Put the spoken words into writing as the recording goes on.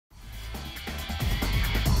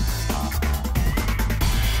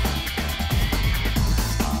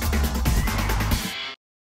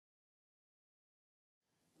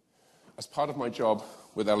as part of my job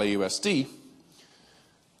with LAUSD,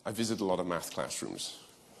 I visit a lot of math classrooms.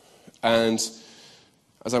 And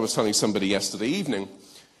as I was telling somebody yesterday evening,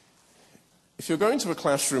 if you're going to a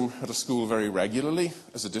classroom at a school very regularly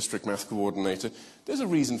as a district math coordinator, there's a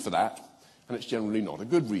reason for that, and it's generally not a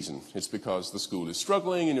good reason. It's because the school is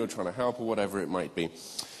struggling and you're trying to help or whatever it might be.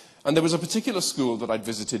 And there was a particular school that I'd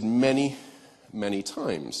visited many, many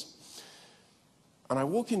times. And I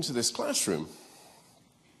walk into this classroom,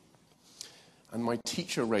 and my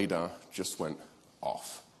teacher radar just went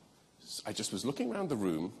off. I just was looking around the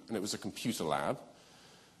room, and it was a computer lab.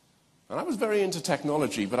 And I was very into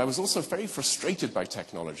technology, but I was also very frustrated by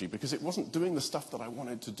technology because it wasn't doing the stuff that I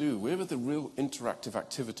wanted to do. Where were the real interactive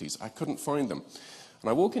activities? I couldn't find them. And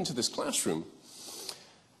I walk into this classroom,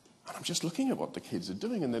 and I'm just looking at what the kids are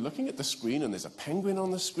doing, and they're looking at the screen, and there's a penguin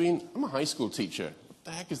on the screen. I'm a high school teacher. What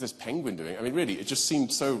the heck is this penguin doing? I mean, really, it just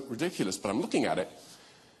seemed so ridiculous, but I'm looking at it.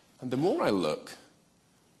 And the more I look,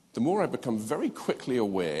 the more I become very quickly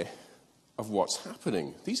aware of what's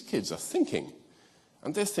happening. These kids are thinking.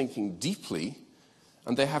 And they're thinking deeply,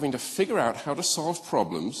 and they're having to figure out how to solve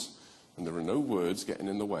problems, and there are no words getting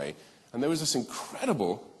in the way. And there was this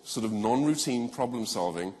incredible sort of non-routine problem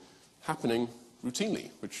solving happening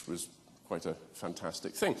routinely, which was quite a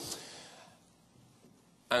fantastic thing.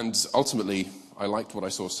 And ultimately, I liked what I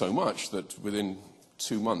saw so much that within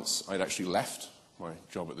 2 months, I'd actually left my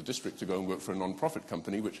job at the district to go and work for a non-profit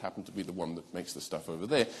company, which happened to be the one that makes the stuff over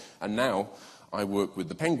there. And now I work with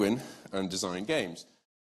the Penguin and design games.